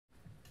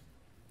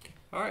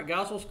Alright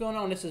guys, what's going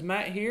on? This is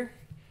Matt here.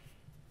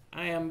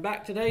 I am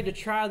back today to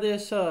try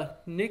this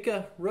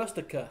Nica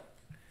Rustica,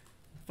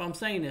 if I'm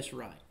saying this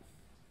right.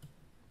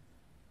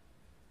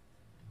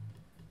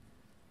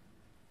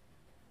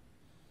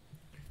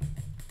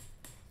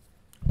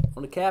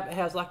 On the cap it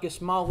has like a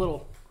small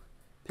little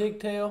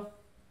pigtail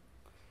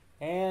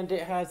and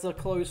it has a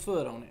closed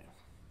foot on it,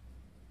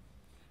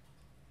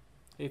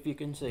 if you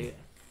can see it.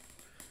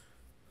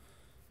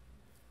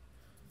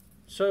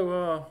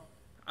 So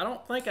I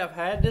don't think I've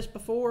had this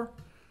before.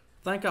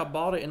 I think I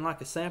bought it in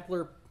like a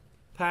sampler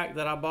pack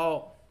that I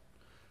bought,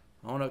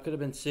 I don't know, it could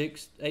have been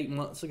 6-8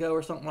 months ago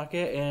or something like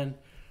that. And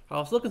I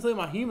was looking through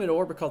my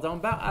humidor because I'm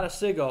about out of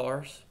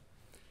cigars,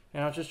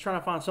 and I was just trying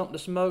to find something to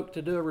smoke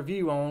to do a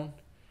review on,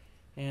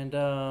 and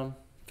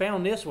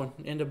found this one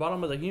in the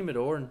bottom of the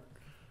humidor. And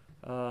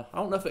I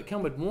don't know if it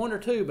come with one or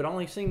two, but I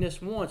only seen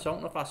this one, so I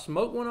don't know if I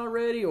smoked one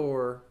already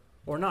or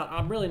not.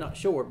 I'm really not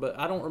sure, but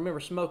I don't remember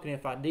smoking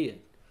if I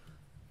did.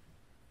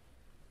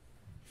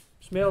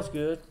 Smells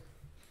good.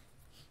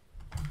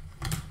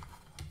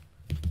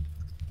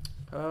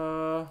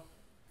 Of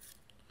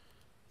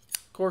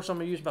course, I'm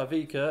going to use my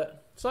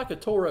V-cut. It's like a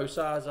Toro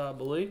size, I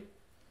believe.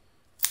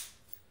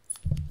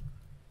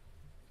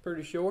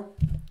 Pretty sure.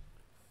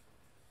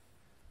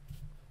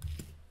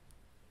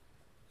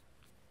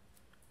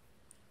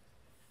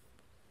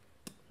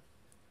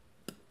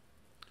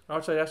 I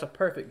would say that's a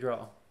perfect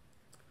draw.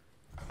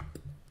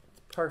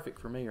 It's perfect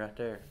for me right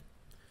there.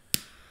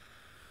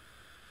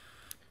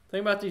 Thing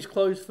about these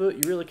closed foot,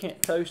 you really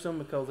can't toast them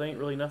because there ain't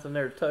really nothing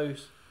there to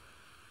toast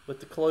with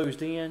the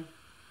closed in.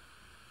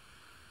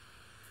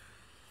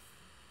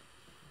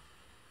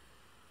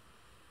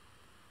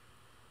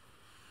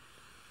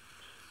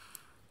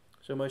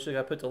 So mostly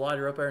I put the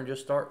lighter up there and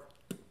just start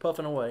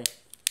puffing away.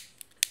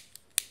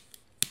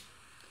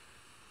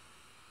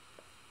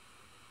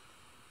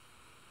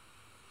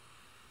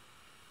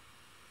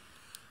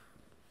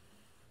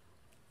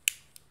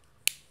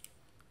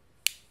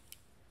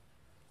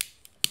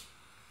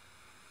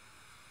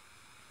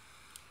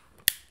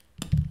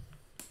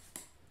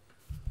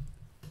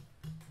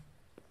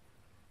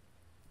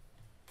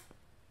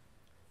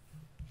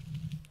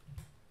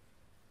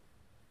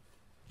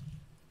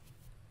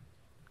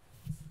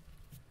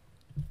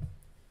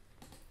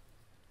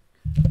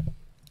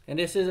 And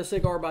this is a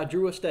cigar by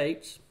Drew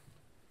Estates.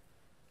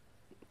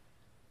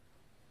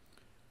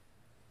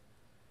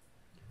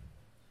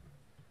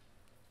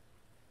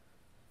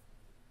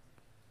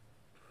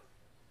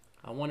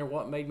 I wonder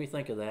what made me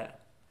think of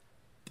that.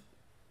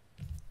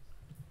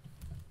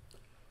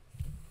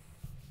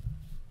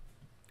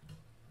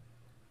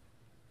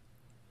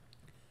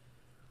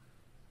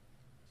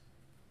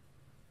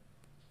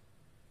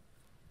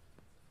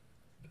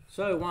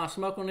 So, while I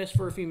smoke on this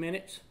for a few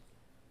minutes,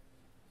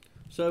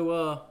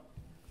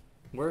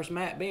 where's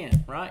Matt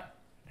been, right?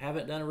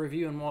 Haven't done a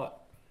review in what,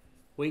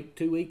 week,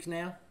 2 weeks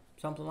now?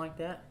 Something like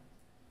that.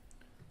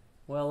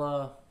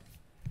 Well,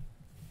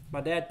 my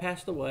dad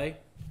passed away.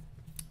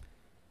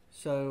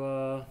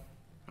 So,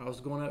 I was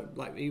going up,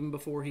 like even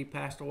before he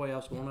passed away, I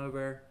was going over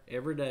there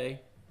every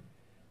day,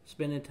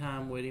 spending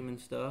time with him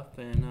and stuff.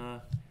 And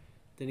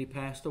then he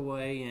passed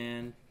away,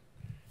 and,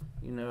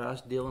 you know, I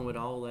was dealing with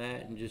all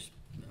that and just,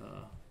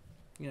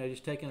 you know,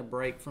 just taking a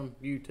break from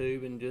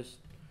YouTube and just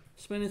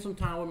spending some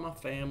time with my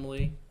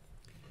family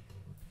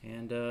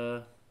and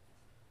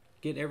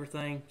getting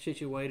everything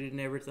situated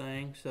and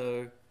everything.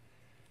 So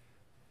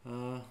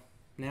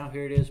now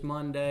here it is,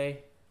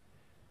 Monday,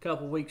 a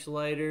couple weeks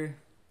later.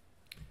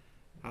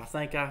 I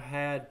think I've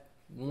had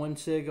one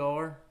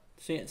cigar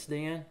since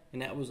then,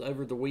 and that was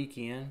over the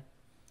weekend.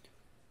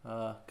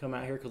 Come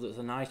out here because it's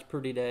a nice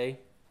pretty day,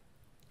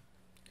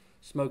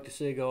 smoked a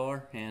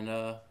cigar, and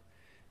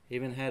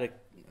even had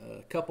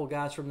a couple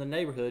guys from the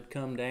neighborhood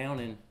come down,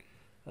 and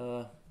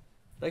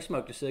they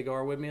smoked a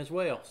cigar with me as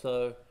well.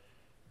 So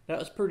that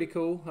was pretty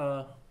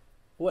cool.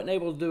 Wasn't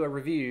able to do a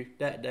review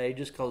that day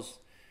just because,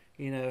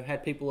 you know,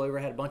 had people over,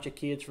 had a bunch of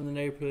kids from the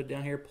neighborhood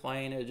down here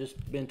playing. It had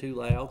just been too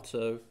loud.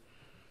 So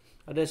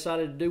I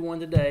decided to do one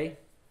today.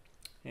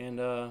 And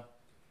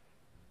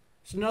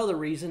it's another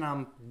reason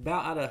I'm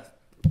about out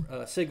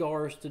of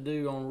cigars to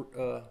do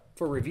on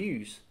for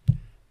reviews.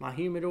 My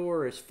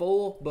humidor is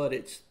full, but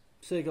it's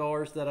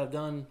cigars that I've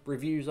done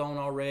reviews on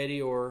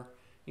already, or,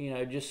 you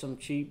know, just some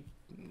cheap,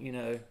 you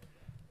know,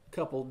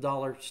 couple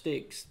dollar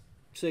sticks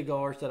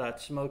cigars that I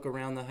smoke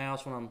around the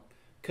house when I'm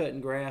cutting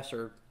grass,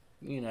 or,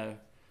 you know,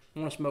 I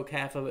want to smoke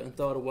half of it and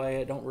throw it away.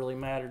 It don't really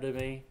matter to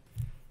me.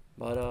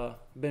 But I've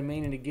been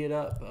meaning to get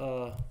up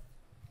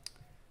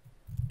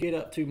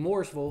to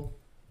Mooresville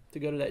to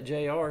go to that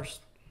JR's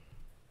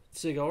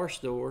cigar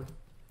store.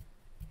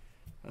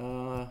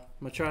 I'm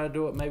gonna try to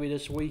do it maybe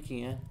this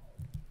weekend,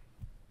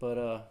 but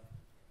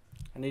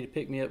I need to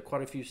pick me up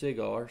quite a few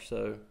cigars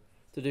to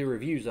do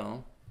reviews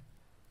on.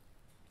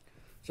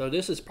 So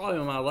this is probably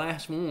my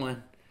last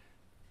one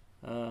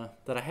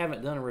that I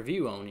haven't done a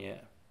review on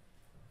yet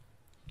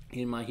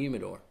in my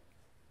humidor.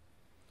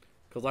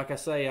 Because like I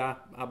say, I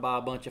buy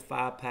a bunch of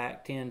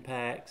 5-pack,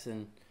 10-packs,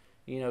 and,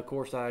 you know, of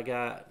course I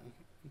got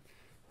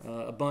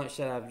a bunch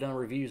that I've done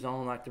reviews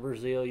on, like the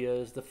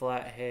Brazilias, the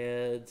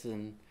Flatheads,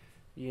 and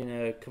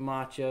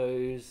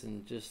Camachos,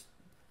 and just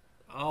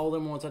all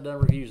them ones I've done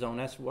reviews on.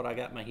 That's what I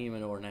got my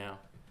humidor now,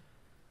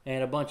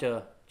 and a bunch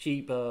of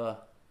cheap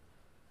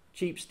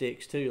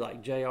sticks too,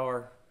 like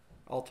JR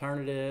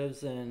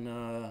Alternatives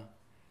and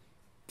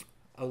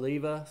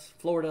Olivas,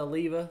 Florida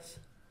Olivas.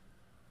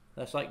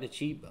 That's like the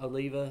cheap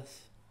Olivas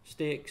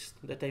sticks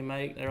that they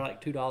make. They're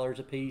like $2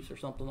 a piece or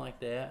something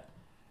like that,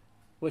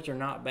 which are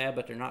not bad,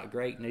 but they're not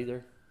great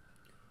neither.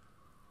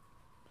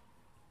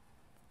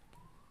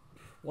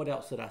 What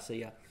else did I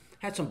see? I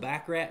had some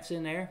back rats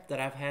in there that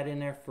I've had in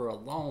there for a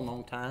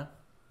long time.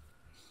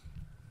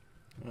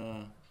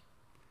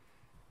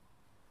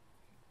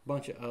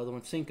 Bunch of other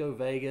ones, Cinco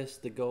Vegas,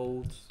 the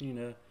golds.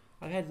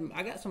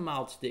 I got some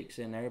mild sticks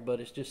in there, but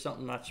it's just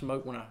something I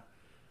smoked when I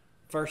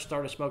first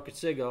started smoking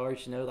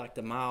cigars. Like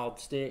the mild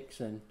sticks,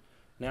 and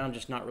now I'm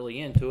just not really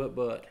into it.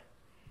 But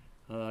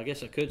I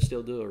guess I could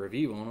still do a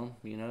review on them.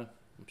 I'm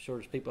sure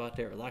there's people out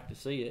there that would like to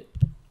see it.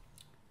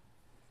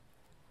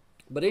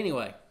 But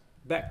anyway,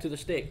 back to the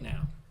stick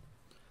now.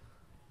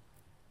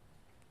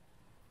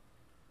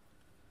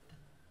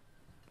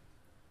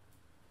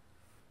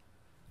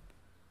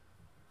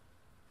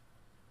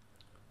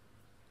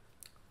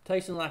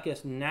 Tasting like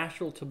it's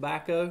natural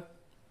tobacco.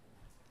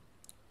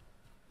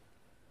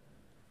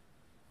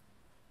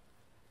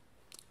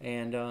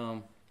 And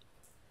I'm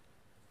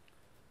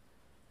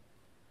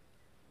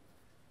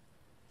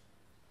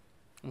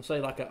gonna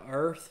say like a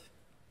earth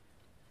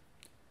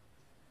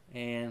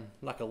and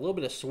like a little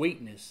bit of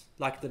sweetness,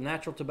 like the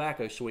natural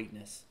tobacco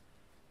sweetness.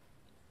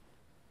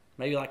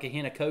 Maybe like a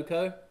hint of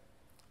cocoa,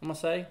 I'm gonna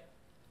say.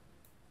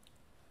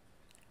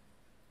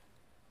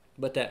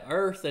 But that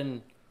earth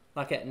and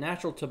like that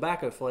natural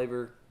tobacco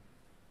flavor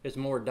is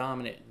more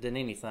dominant than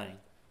anything.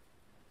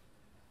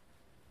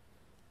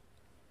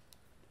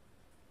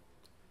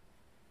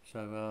 So,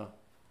 of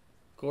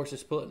course,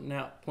 it's putting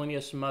out plenty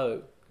of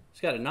smoke.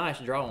 It's got a nice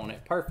draw on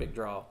it, perfect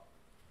draw.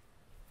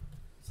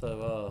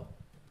 So,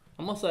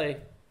 I'm gonna say,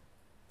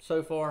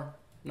 so far,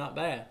 not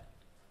bad.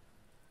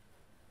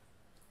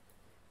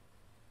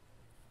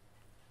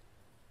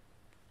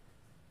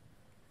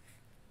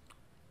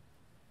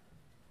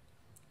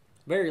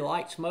 Very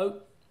light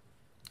smoke.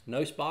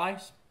 No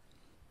spice.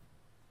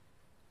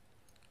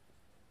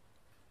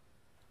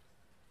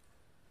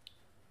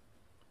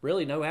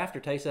 Really no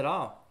aftertaste at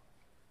all.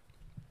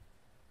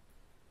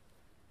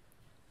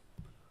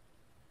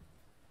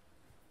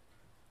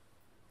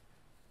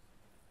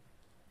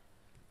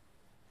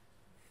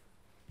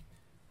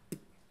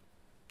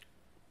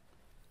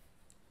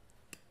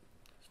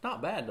 It's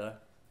not bad though.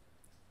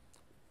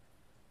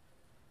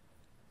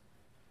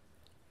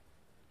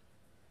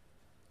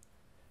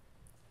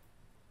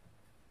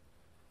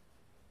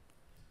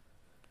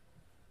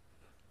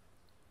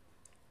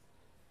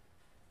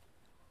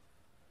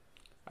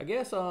 I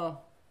guess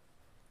let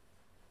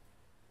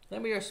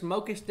me just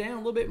smoke this down a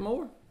little bit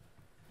more. A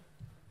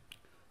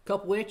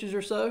couple inches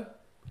or so.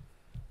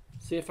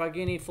 See if I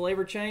get any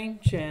flavor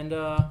change, and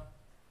I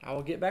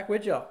will get back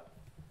with y'all.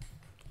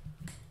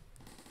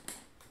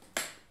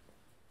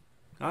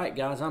 Alright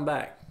guys, I'm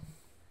back.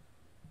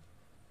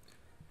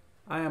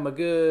 I am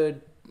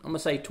I'm gonna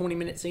say 20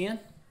 minutes in.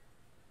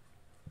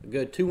 A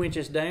good 2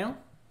 inches down.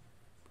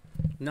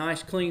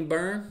 Nice clean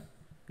burn.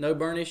 No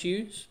burn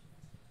issues.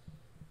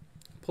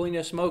 Plenty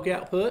of smoke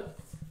output.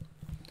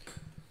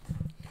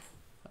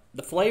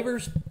 The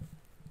flavors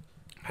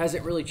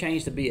hasn't really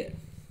changed a bit.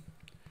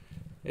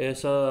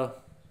 It's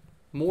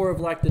more of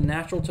like the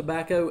natural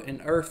tobacco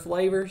and earth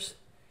flavors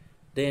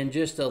than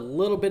just a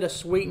little bit of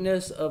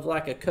sweetness of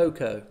like a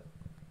cocoa.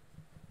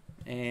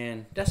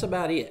 And that's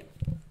about it.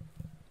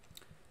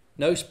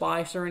 No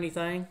spice or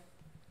anything.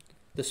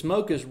 The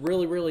smoke is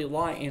really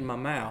light in my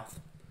mouth.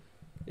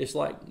 It's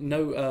like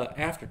no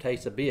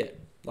aftertaste a bit,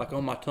 like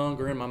on my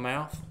tongue or in my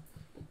mouth.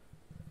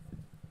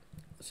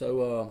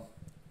 So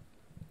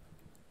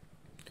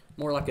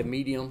more like a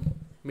medium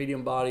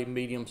body,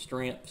 medium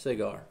strength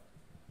cigar.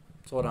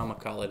 That's what I'm gonna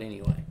call it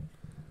anyway.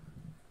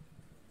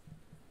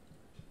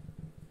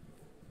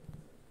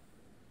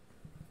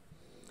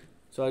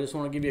 So I just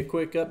want to give you a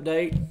quick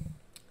update. I'm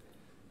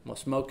gonna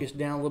smoke this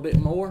down a little bit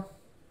more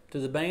to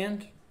the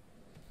band.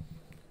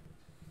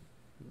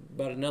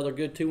 About another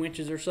good 2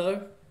 inches or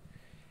so.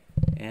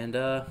 And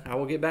I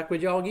will get back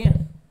with y'all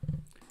again.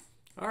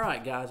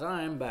 Alright guys,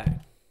 I am back.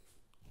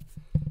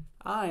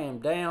 I am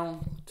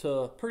down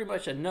to pretty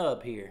much a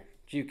nub here,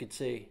 as you can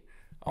see.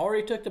 I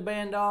already took the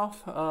band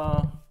off.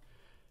 I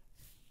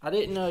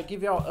didn't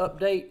give y'all an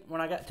update when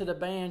I got to the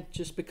band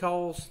just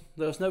because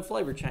there was no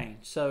flavor change.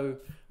 So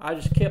I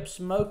just kept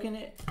smoking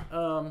it.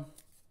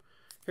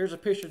 Here's a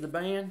picture of the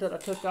band that I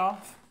took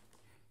off.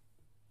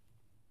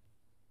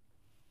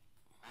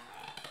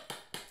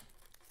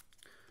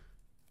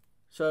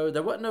 So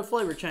there wasn't no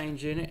flavor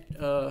change in it.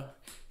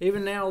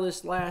 Even now,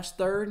 this last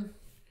third,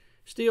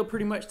 still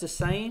pretty much the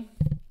same,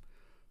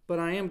 but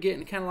I am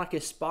getting kind of like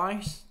a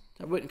spice.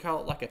 I wouldn't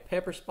call it like a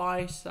pepper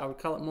spice. I would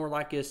call it more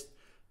like this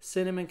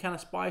cinnamon kind of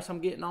spice I'm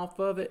getting off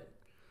of it.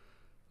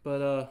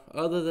 But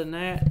other than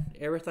that,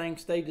 everything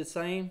stayed the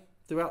same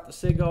throughout the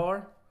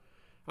cigar.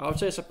 I would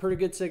say it's a pretty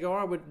good cigar.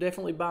 I would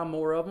definitely buy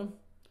more of them.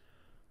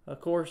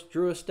 Of course,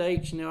 Drew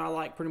Estates, I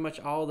like pretty much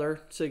all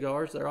their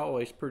cigars. They're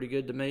always pretty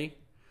good to me.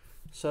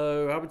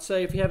 So I would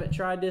say if you haven't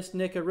tried this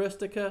Nica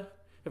Rustica,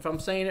 if I'm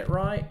saying it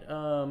right,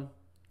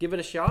 give it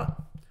a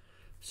shot.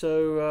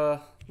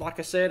 So like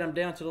I said, I'm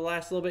down to the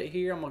last little bit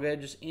here. I'm going to go ahead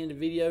and just end the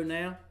video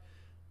now.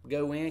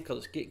 Go in because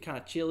it's getting kind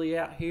of chilly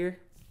out here.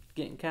 It's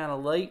getting kind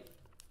of late.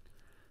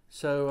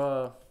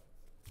 So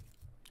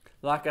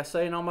like I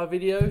say in all my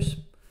videos,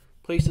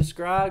 please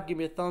subscribe, give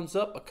me a thumbs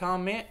up, a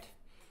comment,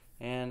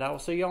 and I will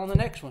see you on the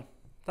next one.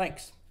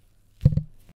 Thanks.